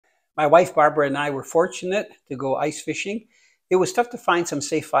My wife Barbara and I were fortunate to go ice fishing. It was tough to find some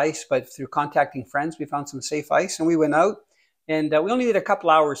safe ice, but through contacting friends, we found some safe ice, and we went out. And we only did a couple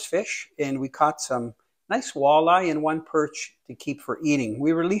hours fish, and we caught some nice walleye and one perch to keep for eating.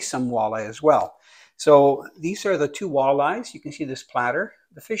 We released some walleye as well. So these are the two walleyes. You can see this platter.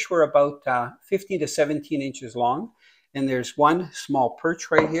 The fish were about 15 to 17 inches long, and there's one small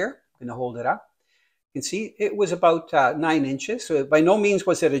perch right here. I'm going to hold it up. You can see it was about 9 inches. So by no means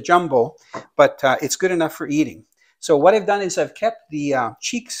was it a jumbo, but it's good enough for eating. So what I've done is I've kept the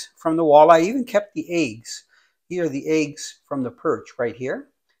cheeks from the walleye. I even kept the eggs. Here are the eggs from the perch right here.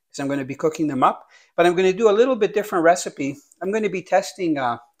 So I'm going to be cooking them up. But I'm going to do a little bit different recipe. I'm going to be testing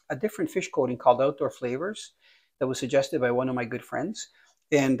a different fish coating called Outdoor Flavors that was suggested by one of my good friends.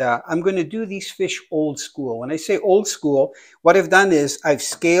 And I'm going to do these fish old school. When I say old school, what I've done is I've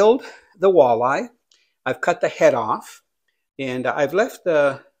scaled the walleye. I've cut the head off, and I've left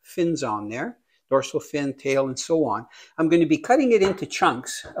the fins on there, dorsal fin, tail, and so on. I'm going to be cutting it into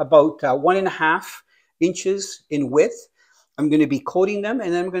chunks about 1.5 inches in width. I'm going to be coating them,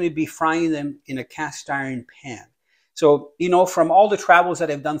 and then I'm going to be frying them in a cast iron pan. So, you know, from all the travels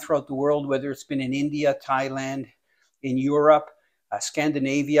that I've done throughout the world, whether it's been in India, Thailand, in Europe,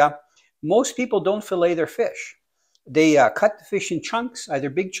 Scandinavia, most people don't fillet their fish. They cut the fish in chunks,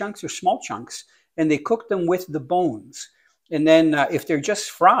 either big chunks or small chunks, and they cook them with the bones. And then if they're just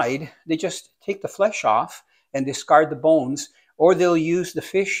fried, they just take the flesh off and discard the bones, or they'll use the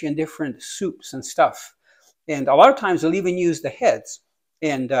fish in different soups and stuff. And a lot of times they'll even use the heads.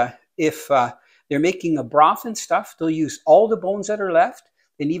 And if they're making a broth and stuff, they'll use all the bones that are left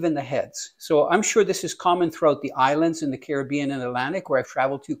and even the heads. So I'm sure this is common throughout the islands in the Caribbean and Atlantic where I've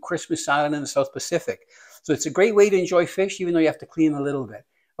traveled to, Christmas Island in the South Pacific. So it's a great way to enjoy fish, even though you have to clean a little bit.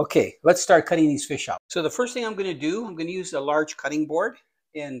 Okay, let's start cutting these fish up. So the first thing I'm going to do, I'm going to use a large cutting board,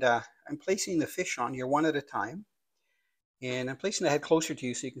 and I'm placing the fish on here one at a time. And I'm placing the head closer to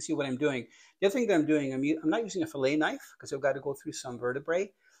you so you can see what I'm doing. The other thing that I'm doing, I'm not using a fillet knife because I've got to go through some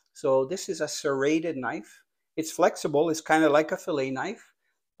vertebrae. So this is a serrated knife. It's flexible. It's kind of like a fillet knife,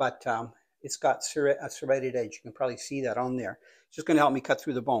 but it's got a serrated edge. You can probably see that on there. It's just going to help me cut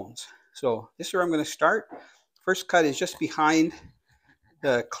through the bones. So this is where I'm going to start. First cut is just behind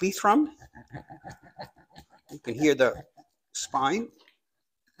the cleithrum. You can hear the spine.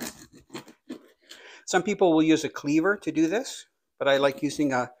 Some people will use a cleaver to do this, but I like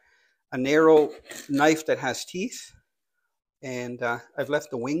using a narrow knife that has teeth. And I've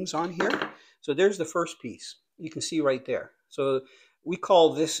left the wings on here. So there's the first piece. You can see right there. So we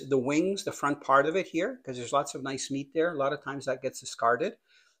call this the wings, the front part of it here, because there's lots of nice meat there. A lot of times that gets discarded.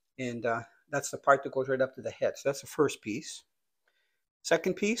 And that's the part that goes right up to the head. So that's the first piece.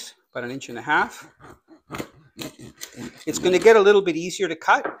 Second piece, about 1.5 inches. It's going to get a little bit easier to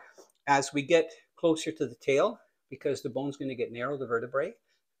cut as we get closer to the tail because the bone's going to get narrow, the vertebrae.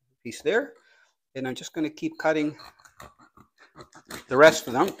 Piece there. And I'm just going to keep cutting the rest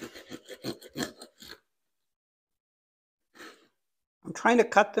of them. I'm trying to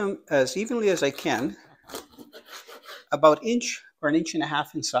cut them as evenly as I can, about 1 inch or 1.5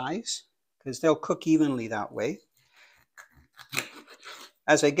 inches in size, because they'll cook evenly that way.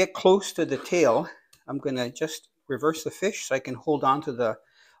 As I get close to the tail, I'm going to just reverse the fish so I can hold on to the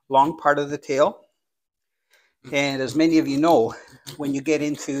long part of the tail. And as many of you know, when you get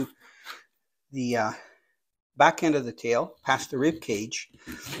into the back end of the tail, past the rib cage,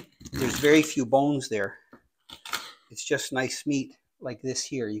 there's very few bones there. It's just nice meat like this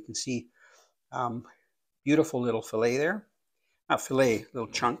here. You can see beautiful little fillet there. Not fillet,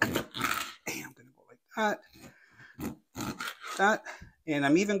 little chunk. And I'm going to go like that. And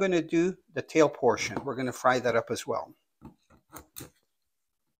I'm even going to do the tail portion. We're going to fry that up as well.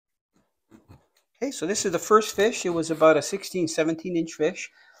 Okay, so this is the first fish. It was about a 16, 17-inch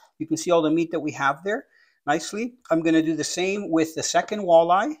fish. You can see all the meat that we have there nicely. I'm going to do the same with the second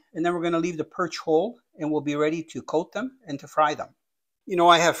walleye, and then we're going to leave the perch whole, and we'll be ready to coat them and to fry them. You know,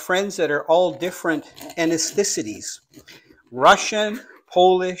 I have friends that are all different ethnicities. Russian,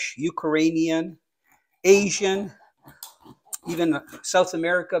 Polish, Ukrainian, Asian, even South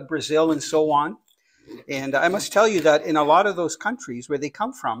America, Brazil, and so on. And I must tell you that in a lot of those countries where they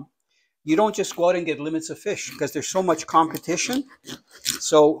come from, you don't just go out and get limits of fish because there's so much competition.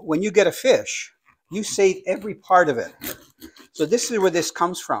 So when you get a fish, you save every part of it. So this is where this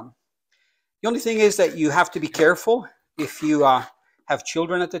comes from. The only thing is that you have to be careful. If you have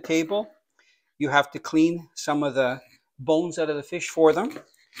children at the table, you have to clean some of the bones out of the fish for them.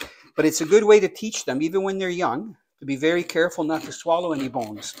 But it's a good way to teach them, even when they're young, to be very careful not to swallow any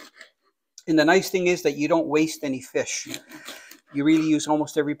bones. And the nice thing is that you don't waste any fish. you really use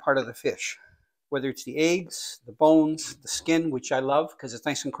almost every part of the fish, whether it's the eggs, the bones, the skin, which I love because it's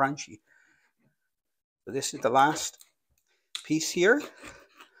nice and crunchy. So this is the last piece here.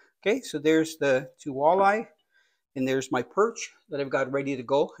 Okay, so there's the 2 walleye, and there's my perch that I've got ready to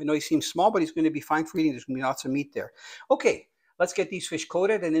go. I know he seems small, but he's going to be fine for eating. There's going to be lots of meat there. Okay, let's get these fish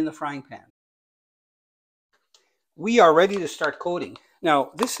coated and in the frying pan. We are ready to start coating.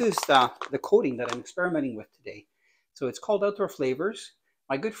 Now, this is the coating that I'm experimenting with today. So it's called Outdoor Flavors.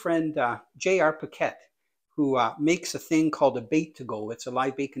 My good friend J.R. Paquette, who makes a thing called a bait to go. It's a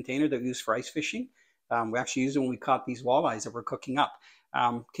live bait container that we use for ice fishing. We actually used it when we caught these walleyes that we're cooking up.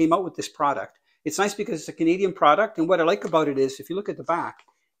 Came out with this product. It's nice because it's a Canadian product, and what I like about it is, if you look at the back,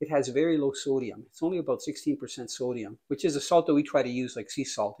 it has very low sodium. It's only about 16% sodium, which is a salt that we try to use like sea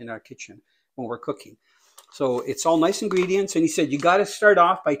salt in our kitchen when we're cooking. So it's all nice ingredients, and he said you got to start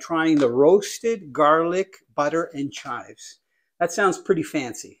off by trying the roasted garlic, butter, and chives. That sounds pretty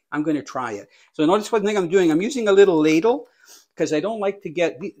fancy. I'm going to try it. So notice one thing I'm doing. I'm using a little ladle because I don't like to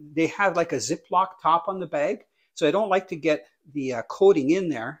get, they have like a Ziploc top on the bag, so I don't like to get the coating in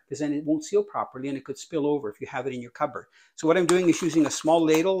there because then it won't seal properly and it could spill over if you have it in your cupboard. So what I'm doing is using a small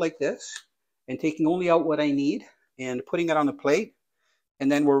ladle like this and taking only out what I need and putting it on the plate,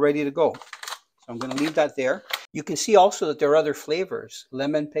 and then we're ready to go. So I'm going to leave that there. You can see also that there are other flavors: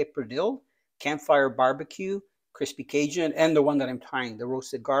 lemon pepper dill, campfire barbecue, crispy Cajun, and the one that I'm trying, the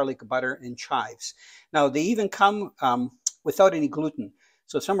roasted garlic, butter, and chives. Now they even come without any gluten.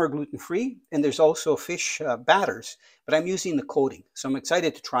 So some are gluten-free, and there's also fish batters, but I'm using the coating. So I'm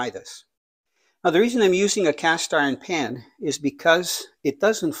excited to try this. Now the reason I'm using a cast iron pan is because it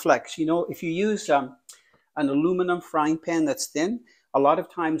doesn't flex. You know, if you use an aluminum frying pan that's thin, a lot of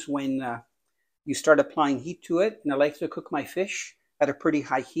times when you start applying heat to it, and I like to cook my fish at a pretty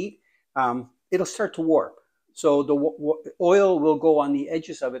high heat, it'll start to warp. So the oil will go on the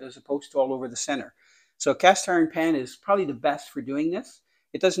edges of it as opposed to all over the center. So a cast iron pan is probably the best for doing this.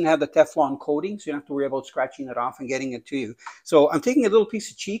 It doesn't have the Teflon coating, so you don't have to worry about scratching it off and getting it to you. So I'm taking a little piece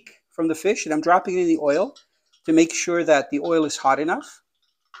of cheek from the fish and I'm dropping it in the oil to make sure that the oil is hot enough.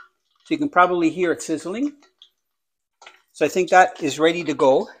 So you can probably hear it sizzling. So I think that is ready to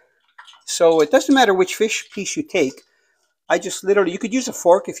go. So it doesn't matter which fish piece you take. I just literally, you could use a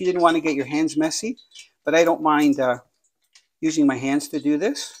fork if you didn't want to get your hands messy, but I don't mind using my hands to do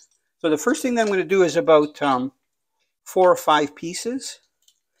this. So the first thing that I'm going to do is about 4 or 5 pieces,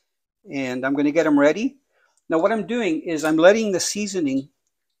 and I'm going to get them ready. Now what I'm doing is I'm letting the seasoning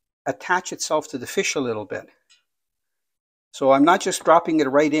attach itself to the fish a little bit. So I'm not just dropping it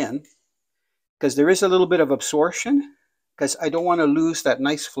right in, because there is a little bit of absorption, because I don't want to lose that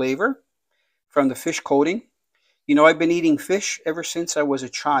nice flavor from the fish coating. You know, I've been eating fish ever since I was a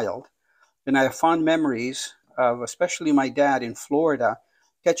child, and I have fond memories of especially my dad in Florida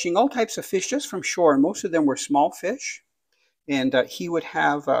catching all types of fish just from shore, and most of them were small fish. And he would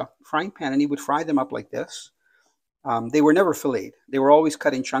have a frying pan and he would fry them up like this. They were never filleted. They were always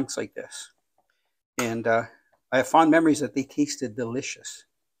cut in chunks like this. And I have fond memories that they tasted delicious.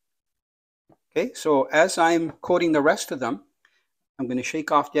 Okay, so as I'm coating the rest of them, I'm going to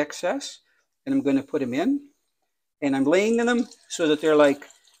shake off the excess and I'm going to put them in. And I'm laying them so that they're like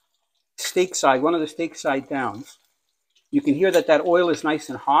steak side, one of the steak side downs. You can hear that that oil is nice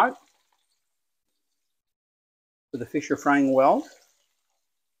and hot. So the fish are frying well.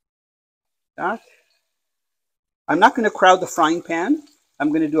 That. I'm not going to crowd the frying pan. I'm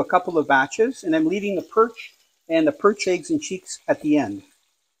going to do a couple of batches, and I'm leaving the perch and the perch eggs and cheeks at the end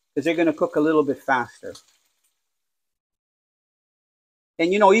because they're going to cook a little bit faster.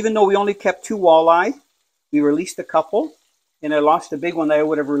 And you know, even though we only kept 2 walleye, we released a couple, and I lost a big one that I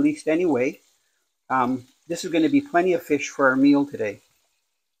would have released anyway. This is going to be plenty of fish for our meal today.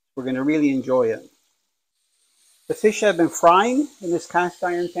 We're going to really enjoy it. The fish have been frying in this cast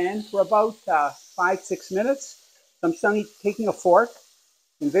iron pan for about 5-6 minutes. So I'm taking a fork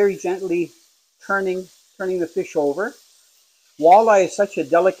and very gently turning the fish over. Walleye is such a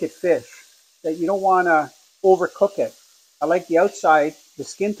delicate fish that you don't want to overcook it. I like the outside, the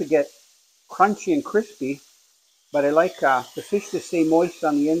skin to get crunchy and crispy, but I like the fish to stay moist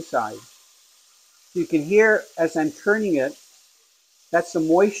on the inside. So you can hear as I'm turning it, that's the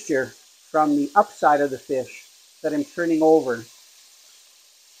moisture from the upside of the fish that I'm turning over. I'm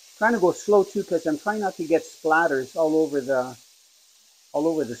trying to go slow too because I'm trying not to get splatters all over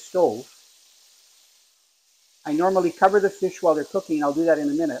the stove. I normally cover the fish while they're cooking. I'll do that in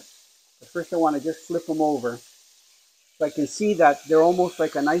a minute. But first I want to just flip them over so I can see that they're almost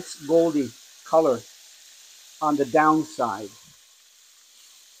like a nice goldy color on the downside.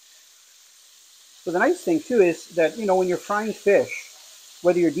 So the nice thing too is that, you know, when you're frying fish,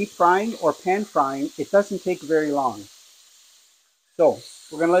 whether you're deep frying or pan frying, it doesn't take very long. So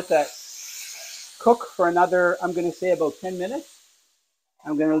we're going to let that cook for another, I'm going to say about 10 minutes.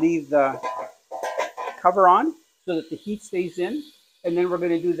 I'm going to leave the cover on so that the heat stays in. And then we're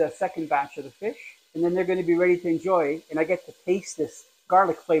going to do the second batch of the fish. And then they're going to be ready to enjoy. And I get to taste this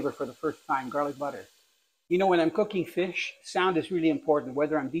garlic flavor for the first time, garlic butter. You know, when I'm cooking fish, sound is really important,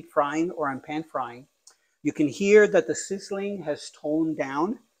 whether I'm deep frying or I'm pan frying. You can hear that the sizzling has toned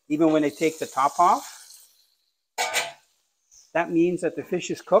down, even when I take the top off. That means that the fish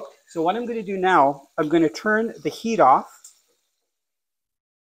is cooked. So what I'm going to do now, I'm going to turn the heat off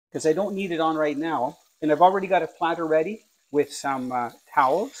because I don't need it on right now. And I've already got a platter ready with some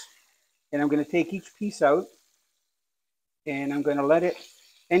towels. And I'm going to take each piece out and I'm going to let it,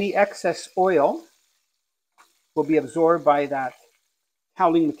 any excess oil will be absorbed by that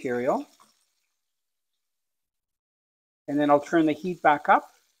toweling material. And then I'll turn the heat back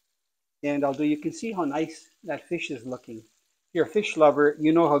up and you can see how nice that fish is looking. If you're a fish lover,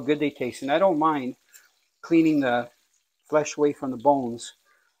 you know how good they taste. And I don't mind cleaning the flesh away from the bones.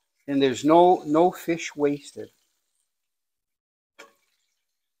 And there's no fish wasted. Look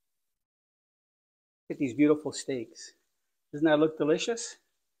at these beautiful steaks. Doesn't that look delicious?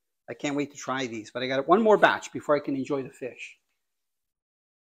 I can't wait to try these, but I got one more batch before I can enjoy the fish.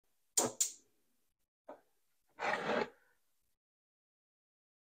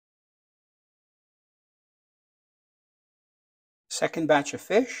 Second batch of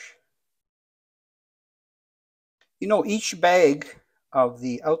fish. You know, each bag of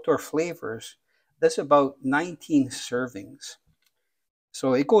the outdoor flavors, that's about 19 servings.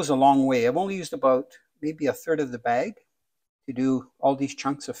 So it goes a long way. I've only used about maybe a third of the bag to do all these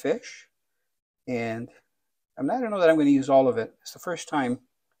chunks of fish. And I don't know that I'm going to use all of it. It's the first time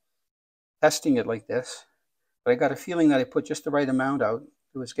testing it like this. But I got a feeling that I put just the right amount out.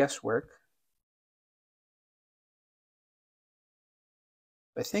 It was guesswork.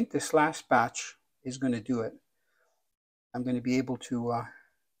 I think this last batch is going to do it. I'm going to be able to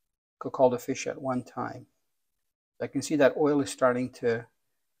cook all the fish at one time. I can see that oil is starting to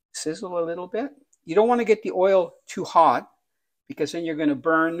sizzle a little bit. You don't want to get the oil too hot because then you're going to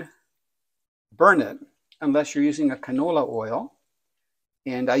burn it unless you're using a canola oil.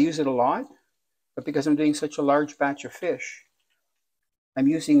 And I use it a lot, but because I'm doing such a large batch of fish, I'm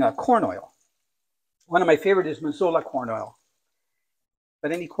using corn oil. One of my favorite is Mazola corn oil,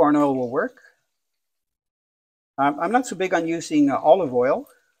 but any corn oil will work. I'm not so big on using olive oil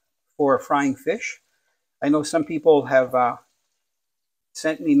for frying fish. I know some people have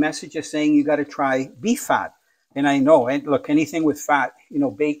sent me messages saying you got to try beef fat. And I know, and look, anything with fat, you know,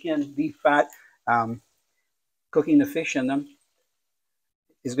 bacon, beef fat, cooking the fish in them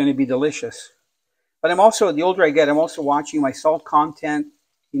is going to be delicious. But I'm also, the older I get, I'm also watching my salt content,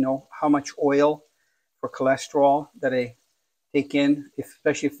 you know, how much oil for cholesterol that I take in,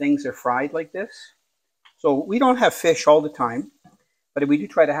 especially if things are fried like this. So we don't have fish all the time, but we do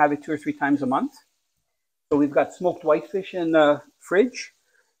try to have it 2 or 3 times a month. So we've got smoked whitefish in the fridge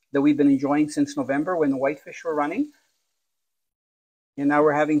that we've been enjoying since November when the whitefish were running. And now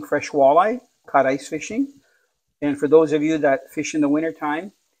we're having fresh walleye, caught ice fishing. And for those of you that fish in the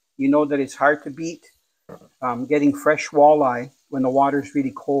wintertime, you know that it's hard to beat getting fresh walleye when the water is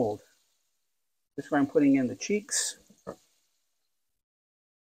really cold. This is where I'm putting in the cheeks.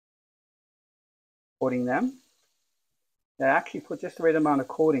 Coating them. I actually put just the right amount of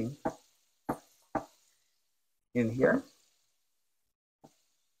coating in here.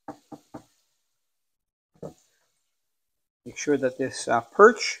 Make sure that this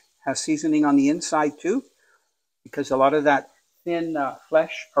perch has seasoning on the inside too, because a lot of that thin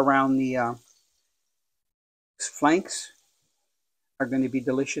flesh around the flanks are going to be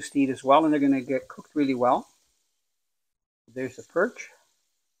delicious to eat as well, and they're going to get cooked really well. There's the perch.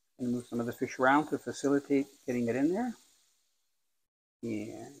 I'm going to move some of the fish around to facilitate getting it in there.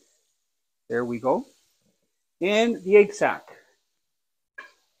 And there we go. And the egg sac.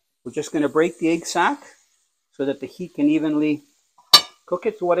 We're just going to break the egg sac so that the heat can evenly cook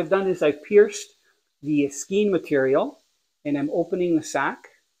it. So what I've done is I've pierced the skein material and I'm opening the sac.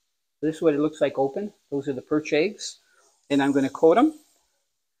 This is what it looks like open. Those are the perch eggs. And I'm going to coat them.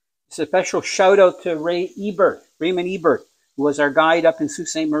 It's a special shout out to Raymond Ebert, who was our guide up in Sault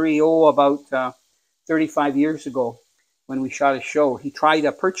Ste. Marie, about 35 years ago when we shot a show. He tried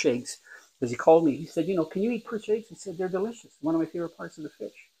perch eggs because he called me. He said, you know, can you eat perch eggs? He said, they're delicious. One of my favorite parts of the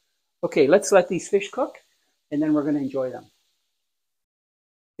fish. Okay, let's let these fish cook and then we're going to enjoy them.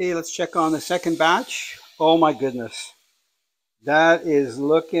 Okay, let's check on the second batch. Oh my goodness. That is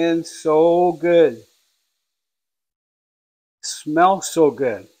looking so good. Smells so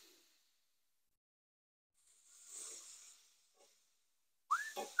good.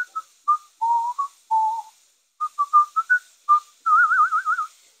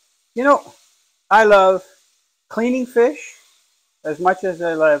 You know, I love cleaning fish as much as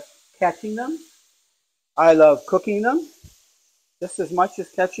I love catching them. I love cooking them just as much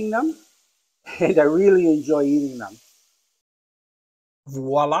as catching them, and I really enjoy eating them.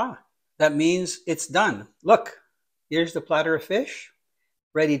 Voila! That means it's done. Look, here's the platter of fish,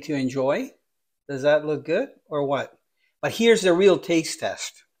 ready to enjoy. Does that look good or what? But here's the real taste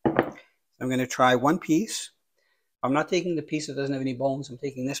test. I'm going to try one piece. I'm not taking the piece that doesn't have any bones. I'm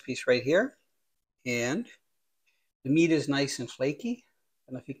taking this piece right here. And the meat is nice and flaky.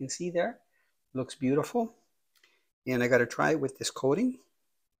 I don't know if you can see there. It looks beautiful. And I got to try it with this coating.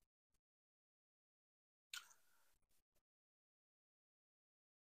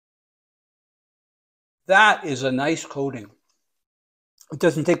 That is a nice coating. It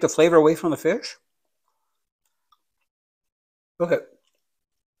doesn't take the flavor away from the fish. Look at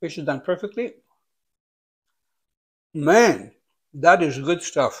fish is done perfectly. Man, that is good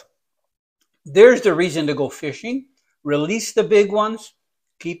stuff. There's the reason to go fishing. Release the big ones.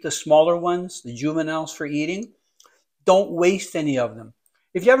 Keep the smaller ones, the juveniles, for eating. Don't waste any of them.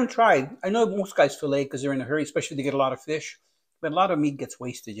 If you haven't tried, I know most guys fillet because they're in a hurry, especially if they get a lot of fish. But a lot of meat gets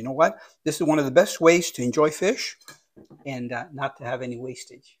wasted. You know what? This is one of the best ways to enjoy fish and not to have any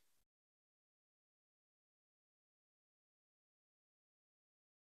wastage.